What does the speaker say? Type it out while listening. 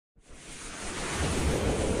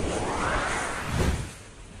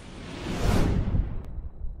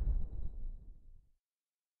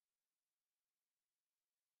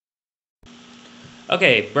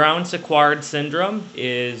Okay, Brown-Sequard syndrome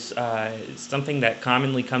is something that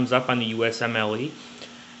commonly comes up on the USMLE,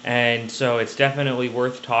 and so it's definitely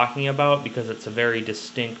worth talking about because it's a very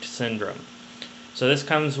distinct syndrome. So this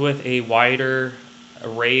comes with a wider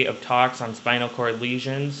array of talks on spinal cord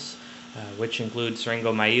lesions, which include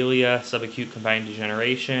syringomyelia, subacute combined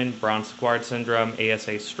degeneration, Brown-Sequard syndrome,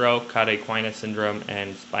 ASA stroke, cauda equina syndrome,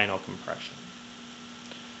 and spinal compression.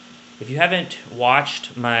 If you haven't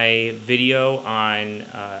watched my video on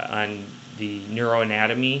the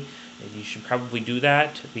neuroanatomy, you should probably do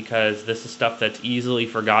that because this is stuff that's easily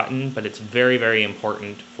forgotten, but it's very, very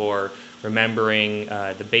important for remembering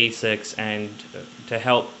the basics and to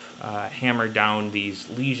help hammer down these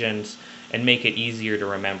lesions and make it easier to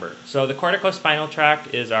remember. So the corticospinal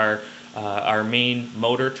tract is our main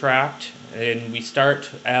motor tract, and we start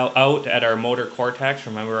out at our motor cortex,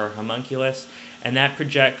 remember our homunculus, and that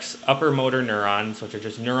projects upper motor neurons, which are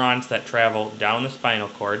just neurons that travel down the spinal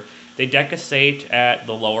cord. They decussate at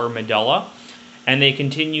the lower medulla, and they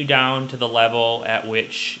continue down to the level at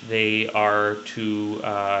which they are to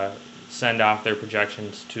send off their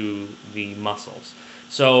projections to the muscles.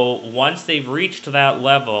 So once they've reached that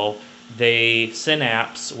level, they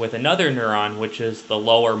synapse with another neuron, which is the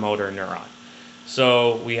lower motor neuron.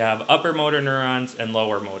 So we have upper motor neurons and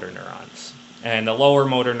lower motor neurons. And the lower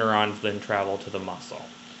motor neurons then travel to the muscle.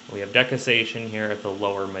 We have decussation here at the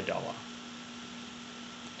lower medulla.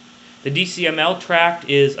 The DCML tract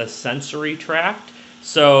is a sensory tract.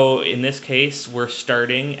 So in this case, we're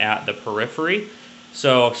starting at the periphery.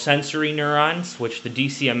 So sensory neurons, which the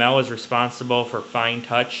DCML is responsible for fine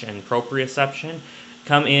touch and proprioception,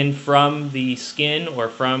 come in from the skin or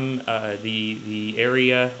from the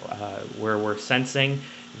area where we're sensing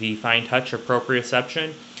the fine touch or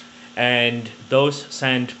proprioception. And those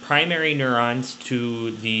send primary neurons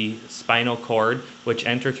to the spinal cord, which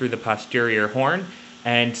enter through the posterior horn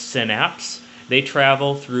and synapse. They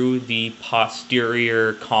travel through the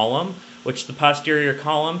posterior column, which the posterior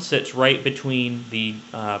column sits right between the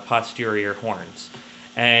posterior horns.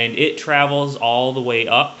 And it travels all the way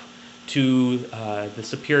up to the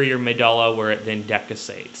superior medulla, where it then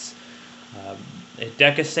decussates. It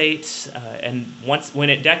decussates, and when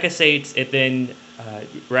it decussates, it then,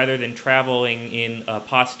 rather than traveling in a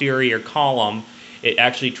posterior column, it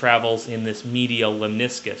actually travels in this medial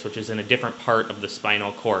lemniscus, which is in a different part of the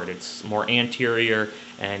spinal cord. It's more anterior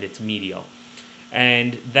and it's medial.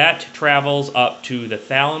 And that travels up to the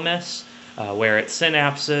thalamus, where it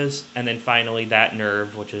synapses, and then finally that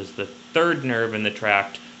nerve, which is the third nerve in the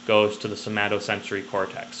tract, goes to the somatosensory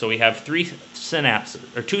cortex. So we have three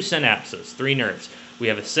nerves. We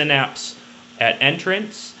have a synapse at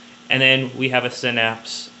entrance, and then we have a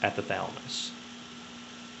synapse at the thalamus.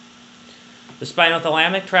 The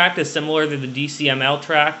spinothalamic tract is similar to the DCML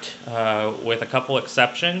tract with a couple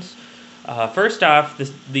exceptions. First off,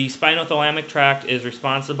 the spinothalamic tract is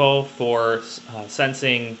responsible for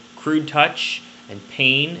sensing crude touch and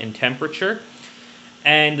pain and temperature.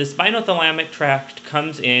 And the spinothalamic tract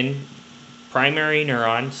comes in, primary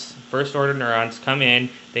neurons, first order neurons come in,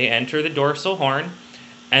 they enter the dorsal horn,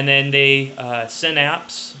 and then they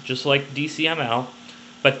synapse, just like DCML,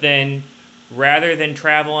 but then rather than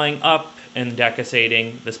traveling up and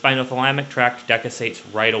decussating, the spinothalamic tract decussates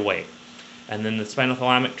right away. And then the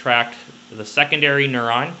spinothalamic tract, the secondary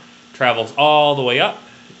neuron, travels all the way up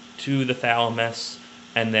to the thalamus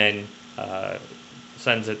and then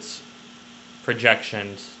sends its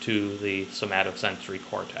projections to the somatosensory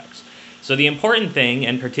cortex. So the important thing,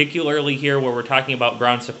 and particularly here where we're talking about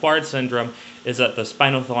Brown-Sequard syndrome, is that the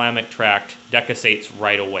spinothalamic tract decussates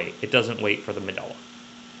right away. It doesn't wait for the medulla.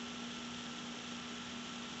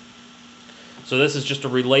 So this is just a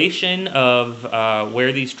relation of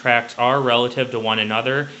where these tracts are relative to one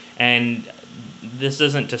another, and this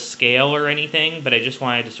isn't to scale or anything, but I just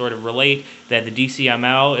wanted to sort of relate that the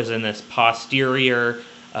DCML is in this posterior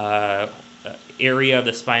area of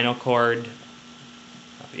the spinal cord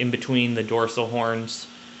in between the dorsal horns,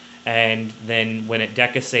 and then when it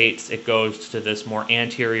decussates, it goes to this more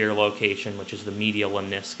anterior location, which is the medial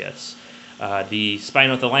lemniscus. The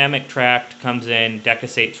spinothalamic tract comes in,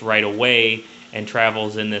 decussates right away, and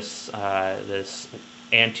travels in this this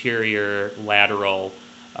anterior lateral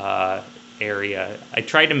area. I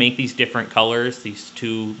tried to make these different colors, these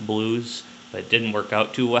two blues, but it didn't work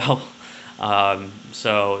out too well.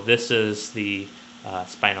 So this is the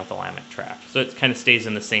spinothalamic tract. So it kind of stays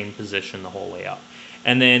in the same position the whole way up.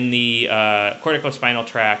 And then the corticospinal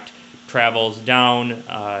tract travels down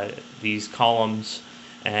these columns,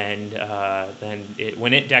 and then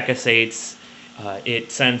when it decussates,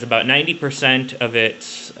 it sends about 90% of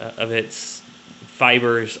its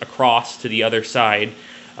fibers across to the other side,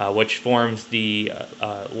 which forms the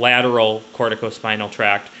lateral corticospinal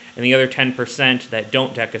tract, and the other 10% that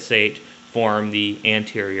don't decussate form the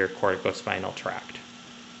anterior corticospinal tract.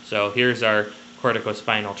 So here's our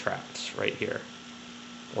corticospinal tracts right here.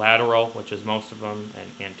 Lateral, which is most of them,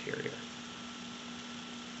 and anterior.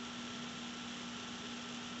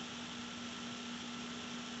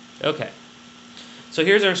 Okay, so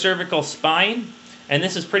here's our cervical spine, and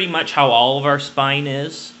this is pretty much how all of our spine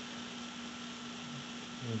is.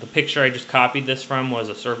 The picture I just copied this from was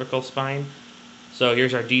a cervical spine. So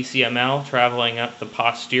here's our DCML traveling up the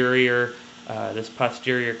posterior, this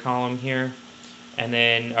posterior column here, and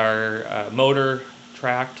then our motor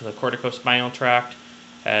tract, the corticospinal tract,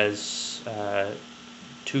 has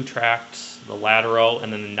two tracts, the lateral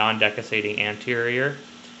and then the non-decussating anterior.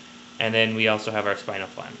 And then we also have our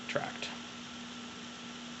spinothalamic tract.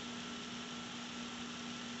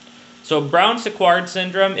 So Brown-Sequard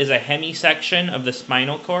syndrome is a hemisection of the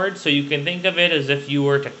spinal cord. So you can think of it as if you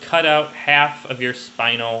were to cut out half of your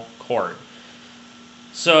spinal cord.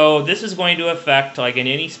 So this is going to affect, like in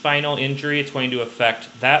any spinal injury, it's going to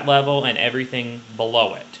affect that level and everything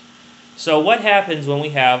below it. So what happens when we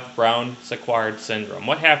have Brown-Sequard syndrome?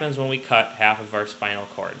 What happens when we cut half of our spinal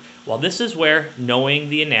cord? Well, this is where knowing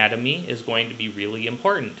the anatomy is going to be really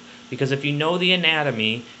important. Because if you know the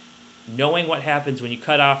anatomy, knowing what happens when you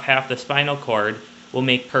cut off half the spinal cord will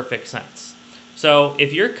make perfect sense. So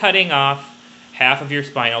if you're cutting off half of your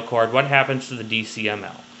spinal cord, what happens to the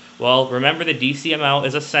DCML? Well, remember the DCML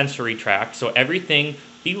is a sensory tract, so everything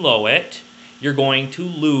below it you're going to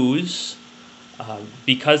lose.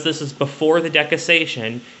 Because this is before the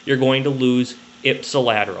decussation, you're going to lose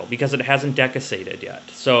ipsilateral because it hasn't decussated yet.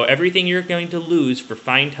 So everything you're going to lose for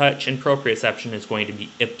fine touch and proprioception is going to be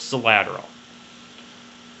ipsilateral.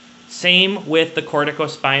 Same with the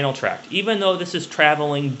corticospinal tract. Even though this is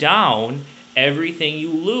traveling down, everything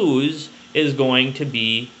you lose is going to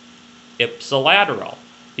be ipsilateral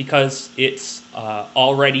because it's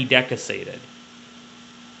already decussated.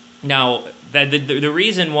 Now, the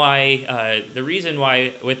reason why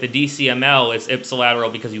with the DCML it's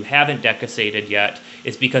ipsilateral because you haven't decussated yet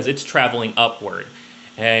is because it's traveling upward,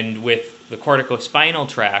 and with the corticospinal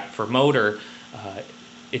tract for motor,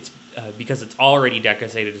 it's because it's already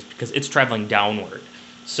decussated is because it's traveling downward.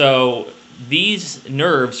 So these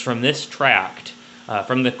nerves from this tract,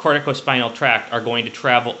 from the corticospinal tract, are going to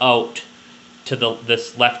travel out to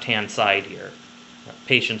this left-hand side here.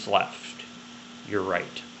 Patient's left, your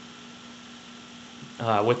right.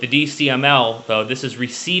 With the DCML, though, this is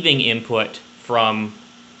receiving input from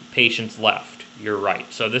patient's left, your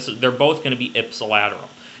right. So they're both going to be ipsilateral.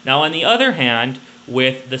 Now, on the other hand,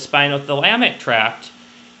 with the spinothalamic tract,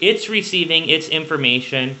 it's receiving its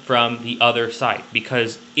information from the other side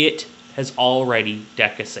because it has already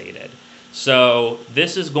decussated. So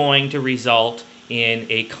this is going to result in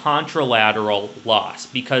a contralateral loss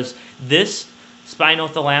because this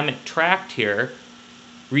spinothalamic tract here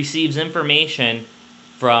receives information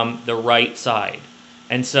from the right side.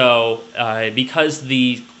 And so because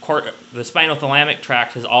the spinothalamic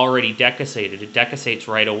tract has already decussated, it decussates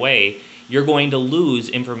right away, you're going to lose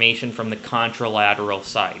information from the contralateral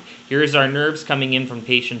side. Here's our nerves coming in from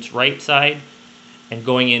patient's right side and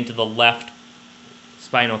going into the left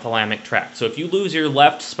spinothalamic tract. So if you lose your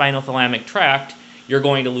left spinothalamic tract, you're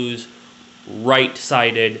going to lose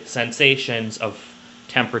right-sided sensations of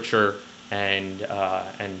temperature and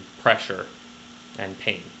pressure and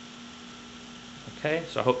pain. Okay,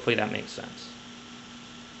 so hopefully that makes sense.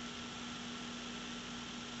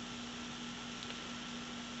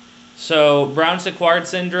 So Brown-Sequard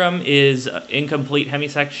syndrome is incomplete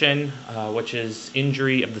hemisection, which is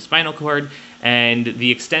injury of the spinal cord, and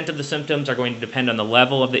the extent of the symptoms are going to depend on the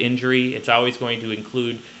level of the injury. It's always going to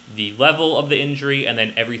include the level of the injury and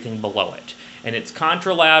then everything below it. And it's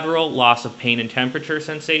contralateral, loss of pain and temperature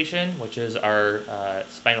sensation, which is our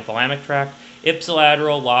spinothalamic tract,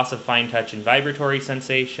 ipsilateral, loss of fine touch and vibratory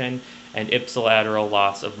sensation, and ipsilateral,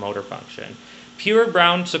 loss of motor function. Pure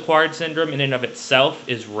Brown-Sequard syndrome in and of itself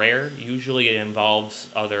is rare. Usually it involves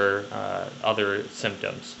other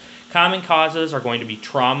symptoms. Common causes are going to be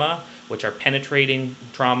trauma, which are penetrating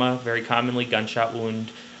trauma, very commonly gunshot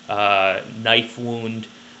wound, knife wound,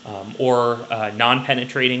 or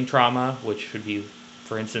non-penetrating trauma, which would be,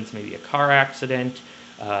 for instance, maybe a car accident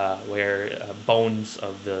where bones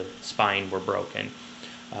of the spine were broken.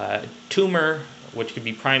 Tumor, which could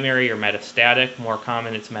be primary or metastatic. More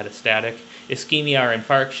common, it's metastatic. Ischemia or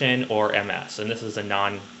infarction, or MS. And this is a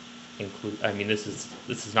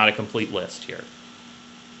this is not a complete list here.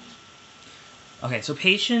 Okay, so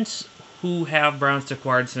patients who have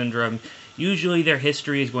Brown-Sequard syndrome usually their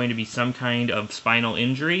history is going to be some kind of spinal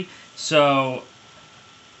injury. So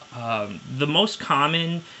the most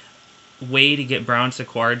common way to get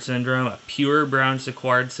Brown-Séquard syndrome, a pure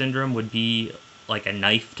Brown-Séquard syndrome, would be like a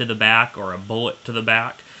knife to the back or a bullet to the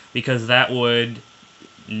back, because that would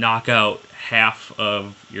knock out half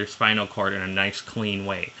of your spinal cord in a nice clean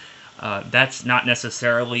way. That's not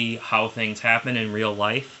necessarily how things happen in real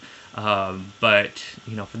life, but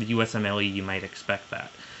for the USMLE you might expect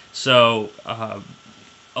that. So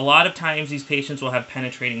a lot of times these patients will have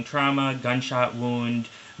penetrating trauma, gunshot wound,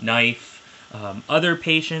 knife. Other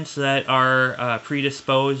patients that are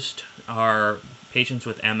predisposed are patients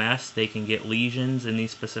with MS. They can get lesions in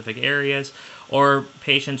these specific areas, or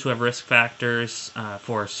patients who have risk factors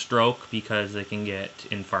for stroke because they can get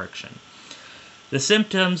infarction. The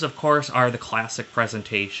symptoms, of course, are the classic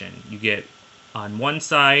presentation. You get, on one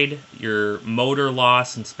side, your motor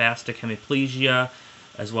loss and spastic hemiplegia,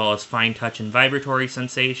 as well as fine touch and vibratory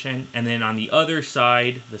sensation, and then on the other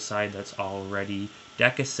side, the side that's already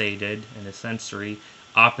decussated and is sensory,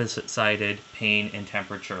 opposite-sided pain and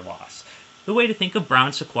temperature loss. The way to think of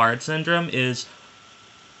Brown-Séquard syndrome is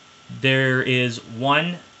there is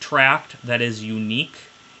one tract that is unique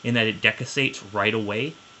in that it decussates right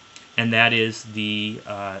away, and that is the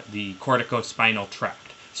corticospinal tract.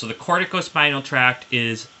 So the corticospinal tract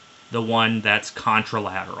is the one that's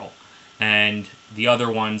contralateral, and the other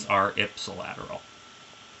ones are ipsilateral.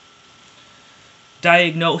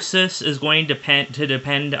 Diagnosis is going to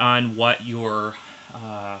depend on what your,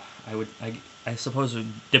 I suppose,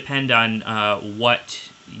 would depend on what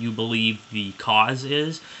you believe the cause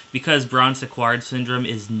is, because Brown-Séquard syndrome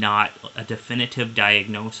is not a definitive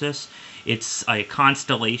diagnosis. It's a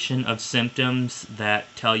constellation of symptoms that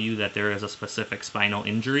tell you that there is a specific spinal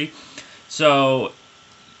injury. So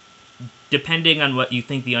depending on what you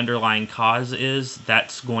think the underlying cause is,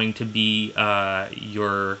 that's going to be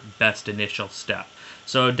your best initial step.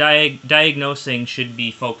 So diagnosing should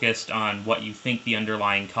be focused on what you think the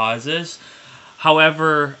underlying cause is.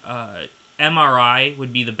 However, MRI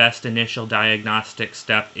would be the best initial diagnostic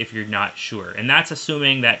step if you're not sure. And that's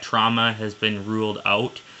assuming that trauma has been ruled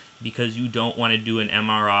out, because you don't want to do an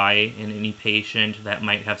MRI in any patient that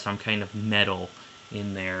might have some kind of metal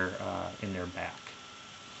in their back.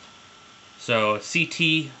 So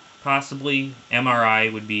CT, possibly.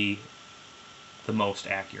 MRI would be the most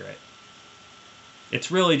accurate.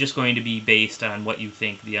 It's really just going to be based on what you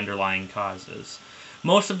think the underlying cause is.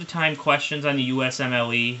 Most of the time, questions on the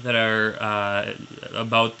USMLE that are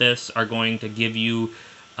about this are going to give you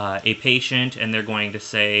a patient, and they're going to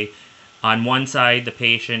say, on one side, the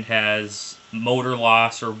patient has motor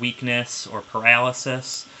loss or weakness or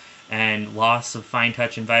paralysis and loss of fine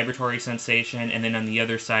touch and vibratory sensation, and then on the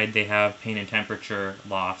other side, they have pain and temperature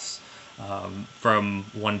loss from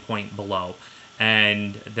one point below.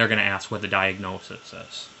 And they're going to ask what the diagnosis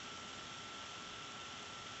is.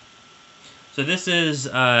 So this is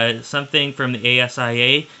something from the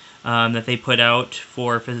ASIA that they put out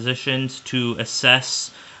for physicians to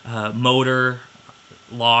assess motor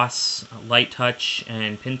loss, light touch,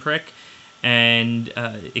 and pinprick. And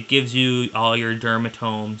it gives you all your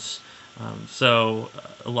dermatomes. So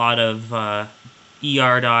a lot of ER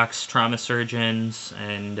docs, trauma surgeons,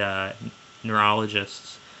 and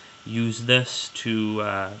neurologists use this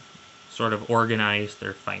to sort of organize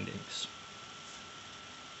their findings.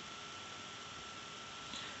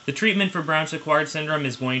 The treatment for Brown-Séquard syndrome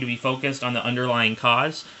is going to be focused on the underlying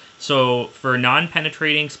cause. So for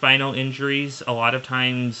non-penetrating spinal injuries, a lot of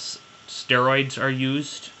times steroids are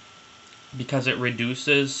used because it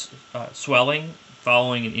reduces swelling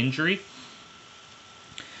following an injury.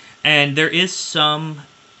 And there is some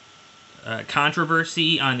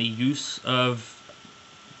controversy on the use of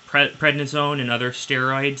prednisone and other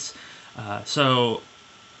steroids. So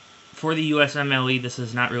for the USMLE, this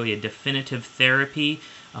is not really a definitive therapy.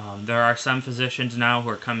 There are some physicians now who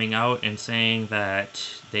are coming out and saying that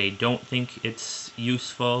they don't think it's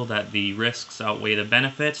useful, that the risks outweigh the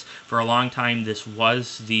benefits. For a long time, this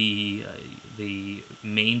was the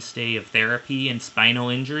mainstay of therapy in spinal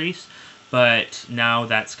injuries, but now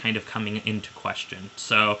that's kind of coming into question.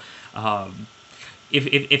 So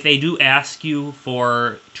if they do ask you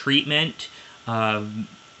for treatment,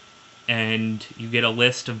 and you get a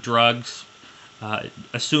list of drugs,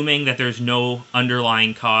 assuming that there's no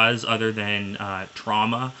underlying cause other than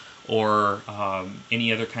trauma or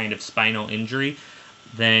any other kind of spinal injury,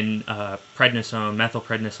 then prednisone,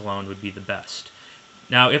 methylprednisolone would be the best.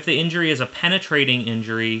 Now, if the injury is a penetrating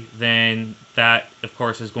injury, then that, of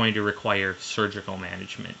course, is going to require surgical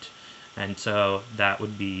management. And so that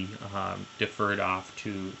would be deferred off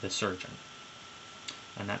to the surgeon.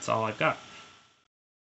 And that's all I've got.